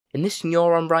In this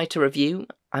NeuronWriter review,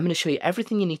 I'm going to show you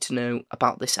everything you need to know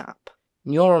about this app.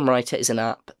 NeuronWriter is an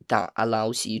app that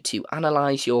allows you to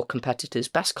analyse your competitors'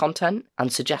 best content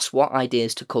and suggest what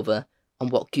ideas to cover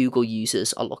and what Google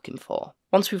users are looking for.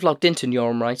 Once we've logged into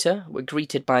NeuronWriter, we're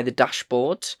greeted by the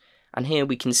dashboard, and here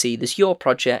we can see there's your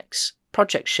projects,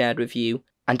 projects shared with you,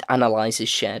 and analyses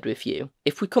shared with you.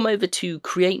 If we come over to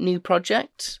create new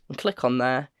project and click on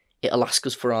there, it'll ask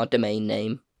us for our domain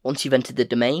name. Once you've entered the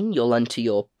domain, you'll enter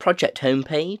your project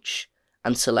homepage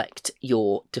and select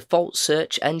your default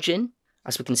search engine.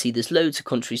 As we can see, there's loads of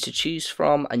countries to choose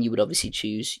from, and you would obviously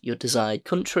choose your desired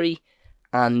country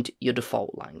and your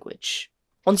default language.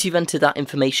 Once you've entered that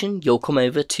information, you'll come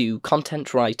over to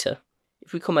Content Writer.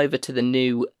 If we come over to the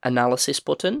new analysis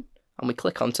button and we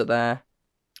click onto there,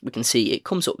 we can see it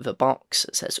comes up with a box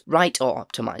that says write or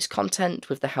optimize content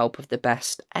with the help of the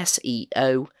best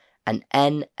SEO and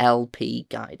NLP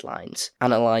guidelines.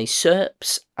 Analyze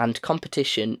SERPs and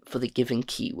competition for the given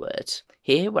keyword.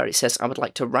 Here, where it says I would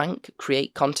like to rank,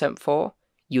 create content for,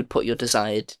 you would put your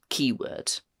desired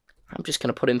keyword. I'm just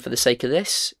going to put in, for the sake of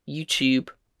this, YouTube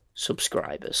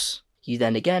subscribers. You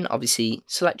then again, obviously,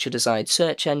 select your desired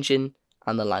search engine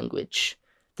and the language.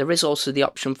 There is also the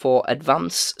option for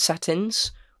advanced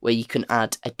settings, where you can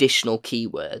add additional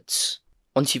keywords.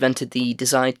 Once you've entered the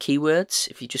desired keywords,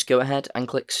 if you just go ahead and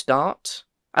click Start,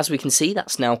 as we can see,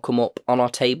 that's now come up on our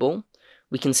table.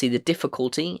 We can see the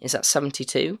difficulty is at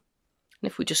 72.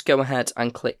 And if we just go ahead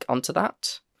and click onto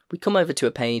that, we come over to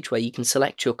a page where you can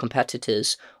select your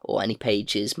competitors or any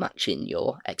pages matching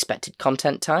your expected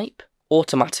content type.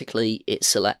 Automatically, it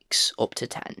selects up to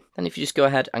 10. And if you just go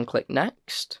ahead and click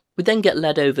Next, we then get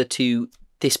led over to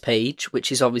this page,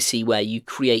 which is obviously where you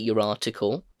create your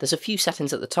article. There's a few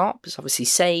settings at the top. It's obviously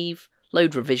save,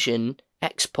 load revision,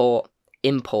 export,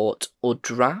 import, or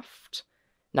draft.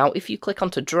 Now, if you click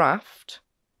onto draft,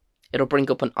 it'll bring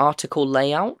up an article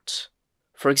layout.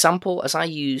 For example, as I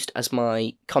used as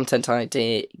my content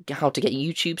idea, how to get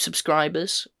YouTube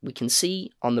subscribers, we can see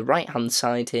on the right-hand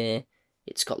side here,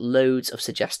 it's got loads of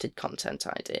suggested content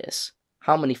ideas.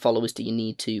 How many followers do you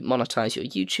need to monetize your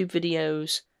YouTube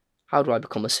videos? How do I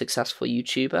become a successful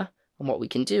YouTuber? And what we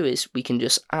can do is we can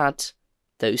just add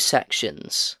those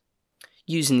sections.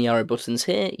 Using the arrow buttons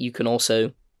here, you can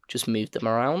also just move them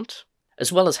around.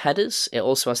 As well as headers, it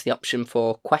also has the option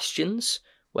for questions,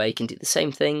 where you can do the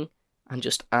same thing and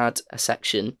just add a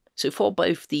section. So for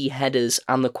both the headers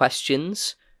and the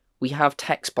questions, we have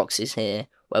text boxes here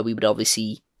where we would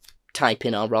obviously type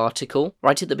in our article.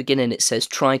 Right at the beginning it says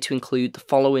try to include the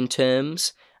following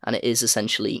terms, and it is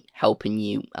essentially helping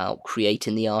you out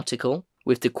creating the article.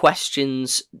 With the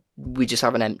questions, we just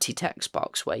have an empty text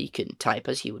box where you can type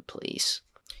as you would please.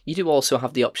 You do also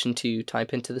have the option to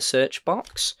type into the search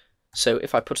box. So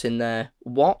if I put in there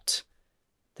what,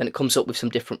 then it comes up with some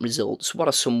different results. What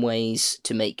are some ways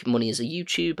to make money as a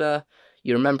YouTuber?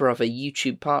 You're a member of a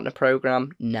YouTube partner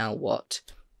program, now what?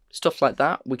 Stuff like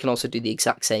that. We can also do the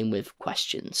exact same with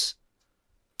questions.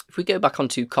 If we go back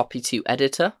onto copy to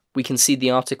editor, we can see the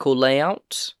article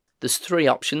layout. There's three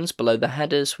options below the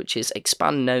headers, which is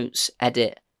expand notes,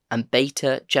 edit, and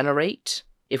beta generate.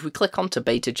 If we click onto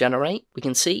beta generate, we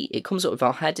can see it comes up with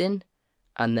our heading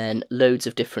and then loads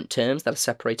of different terms that are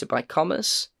separated by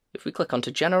commas. If we click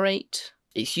onto generate,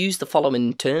 it's used the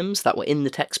following terms that were in the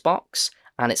text box,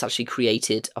 and it's actually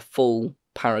created a full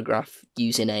paragraph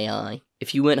using AI.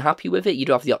 If you weren't happy with it, you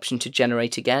do have the option to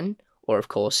generate again, or of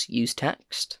course use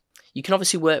text. You can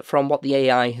obviously work from what the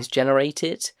AI has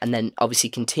generated and then obviously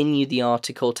continue the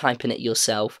article, type in it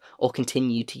yourself, or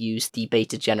continue to use the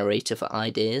beta generator for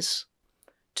ideas.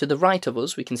 To the right of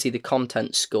us, we can see the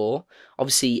content score.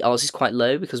 Obviously ours is quite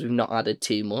low because we've not added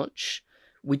too much.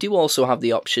 We do also have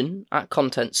the option at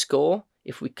content score.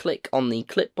 If we click on the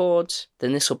clipboard,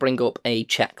 then this will bring up a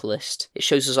checklist. It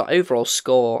shows us our overall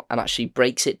score and actually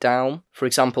breaks it down. For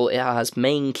example, it has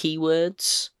main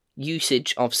keywords,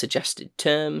 usage of suggested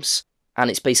terms, and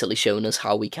it's basically showing us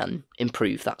how we can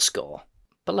improve that score.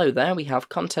 Below there we have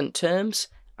content terms,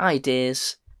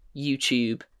 ideas,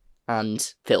 YouTube,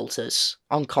 and filters.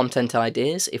 On content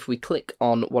ideas, if we click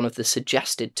on one of the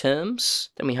suggested terms,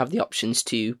 then we have the options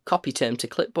to copy term to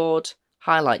clipboard,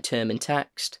 highlight term in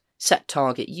text, set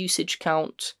target usage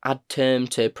count, add term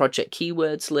to project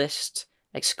keywords list,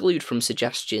 exclude from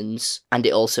suggestions, and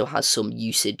it also has some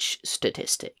usage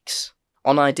statistics.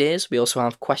 On ideas, we also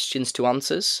have questions to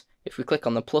answers. If we click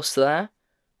on the plus there,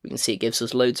 we can see it gives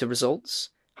us loads of results.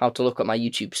 How to look at my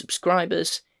YouTube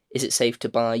subscribers. Is it safe to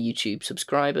buy YouTube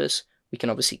subscribers? We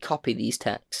can obviously copy these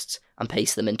texts and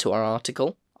paste them into our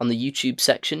article. On the YouTube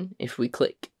section, if we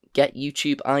click get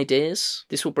YouTube ideas.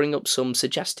 This will bring up some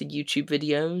suggested YouTube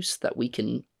videos that we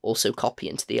can also copy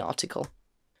into the article.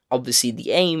 Obviously,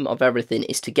 the aim of everything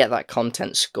is to get that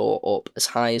content score up as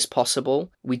high as possible.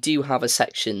 We do have a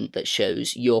section that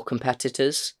shows your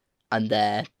competitors and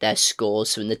their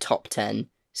scores. So in the top 10,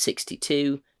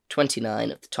 62,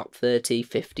 29 of the top 30,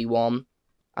 51.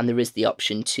 And there is the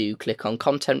option to click on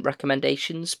content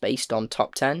recommendations based on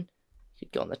top 10. You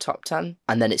could go on the top 10,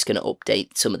 and then it's going to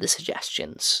update some of the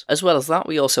suggestions. As well as that,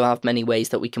 we also have many ways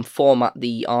that we can format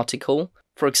the article.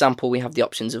 For example, we have the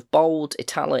options of bold,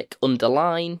 italic,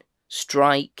 underline,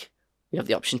 strike. We have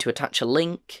the option to attach a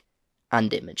link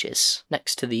and images.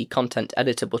 Next to the content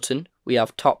editor button, we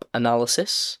have top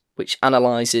analysis, which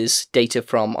analyzes data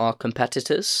from our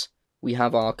competitors. We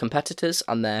have our competitors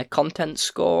and their content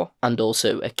score, and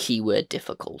also a keyword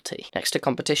difficulty. Next to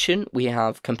competition, we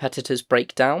have competitors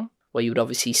breakdown, where you would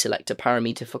obviously select a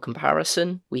parameter for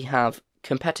comparison. We have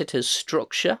competitors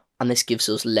structure, and this gives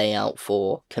us layout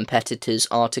for competitors'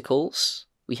 articles.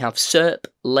 We have SERP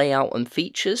layout and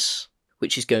features,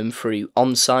 which is going through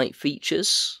on-site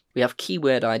features. We have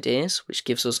keyword ideas, which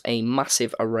gives us a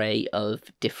massive array of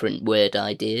different word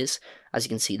ideas. As you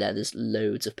can see there's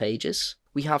loads of pages.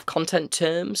 We have content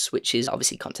terms, which is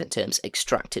obviously content terms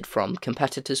extracted from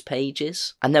competitors'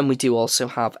 pages. And then we do also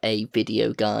have a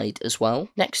video guide as well.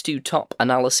 Next to top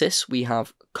analysis, we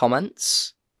have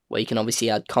comments, where you can obviously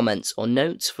add comments or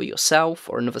notes for yourself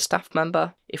or another staff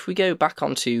member. If we go back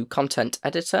onto content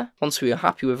editor, once we are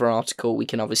happy with our article, we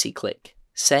can obviously click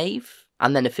save.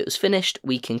 And then if it was finished,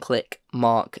 we can click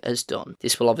mark as done.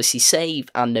 This will obviously save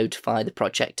and notify the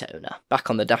project owner. Back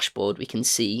on the dashboard, we can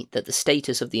see that the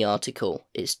status of the article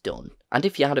is done. And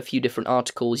if you had a few different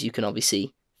articles, you can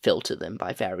obviously filter them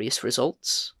by various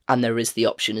results. And there is the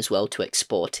option as well to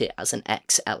export it as an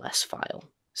XLS file.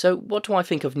 So what do I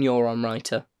think of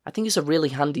NeuronWriter? I think it's a really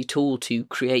handy tool to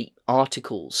create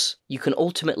articles. You can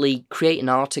ultimately create an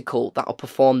article that will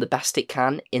perform the best it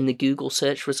can in the Google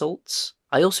search results.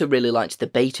 I also really liked the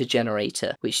beta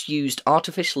generator, which used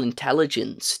artificial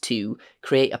intelligence to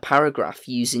create a paragraph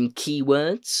using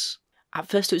keywords. At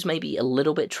first it was maybe a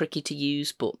little bit tricky to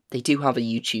use, but they do have a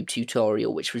YouTube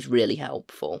tutorial which was really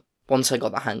helpful. Once I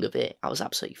got the hang of it, I was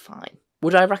absolutely fine.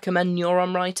 Would I recommend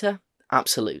NeuronWriter?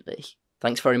 Absolutely.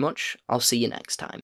 Thanks very much. I'll see you next time.